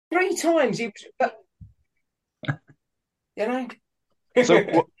Three times he was, but you know, So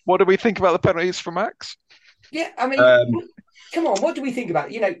what do we think about the penalties for Max? yeah. I mean, Um, come on, what do we think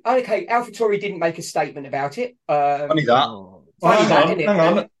about it? Okay, AlphaTauri didn't make a statement about it. Funny that. Oh, Well, Funny hang that, isn't on, it?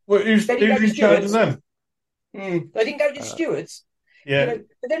 hang on. Well, They didn't go who's to in charge of stewards. them? They didn't go to uh, stewards. Yeah,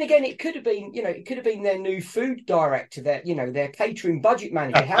 But then again, it could have been their new food director, their catering budget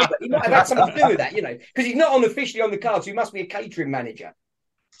manager. How, but he might have had something to do with that, because he's not officially on the card, so he must be a catering manager.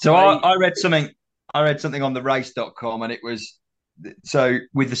 So So I read something. I read something on the race.com, and it was so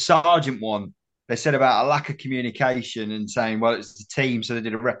with the sergeant one. They said about a lack of communication and saying, well, it's the team, so they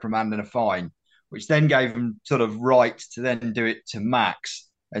did a reprimand and a fine, which then gave them sort of right to then do it to Max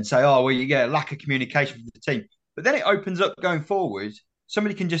and say, oh, well, you get a lack of communication with the team. But then it opens up going forward.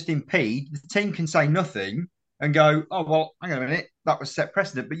 Somebody can just impede. The team can say nothing and go, oh, well, hang on a minute, that was set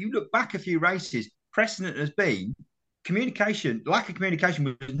precedent. But you look back a few races, precedent has been communication, lack of communication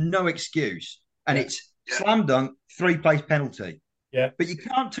was no excuse. And yeah, it's slam dunk, three-place penalty. yeah. But you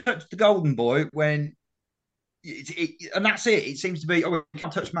can't touch the golden boy when and that's it. It seems to be, oh, we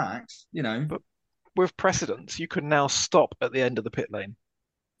can't touch Max, but with precedence, you can now stop at the end of the pit lane.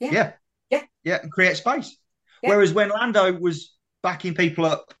 yeah, Yeah, yeah, yeah, and create space. yeah. Whereas when Lando was backing people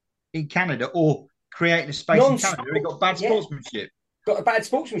up in Canada or creating a space in Canada, he Non-stop. got bad Yeah, sportsmanship. got a bad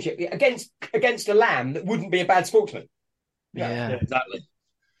sportsmanship against a lamb that wouldn't be a bad sportsman. Yeah, Yeah. Yeah. Exactly.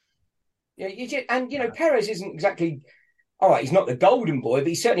 yeah. Perez isn't exactly. All right, he's not the golden boy, but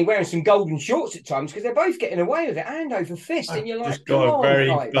he's certainly wearing some golden shorts at times because they're both getting away with it hand over fist. And I've you're like, just come got a on, very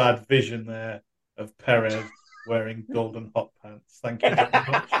guys. bad vision there of Perez wearing golden hot pants. Thank you very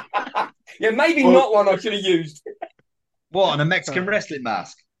much. Yeah, maybe Well, not one I should have used. What, on a Mexican Uh, wrestling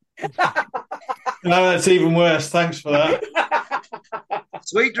mask? no, that's even worse. Thanks for that.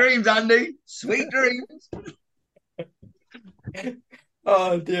 Sweet dreams, Andy. Sweet dreams.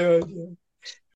 Oh dear, oh dear.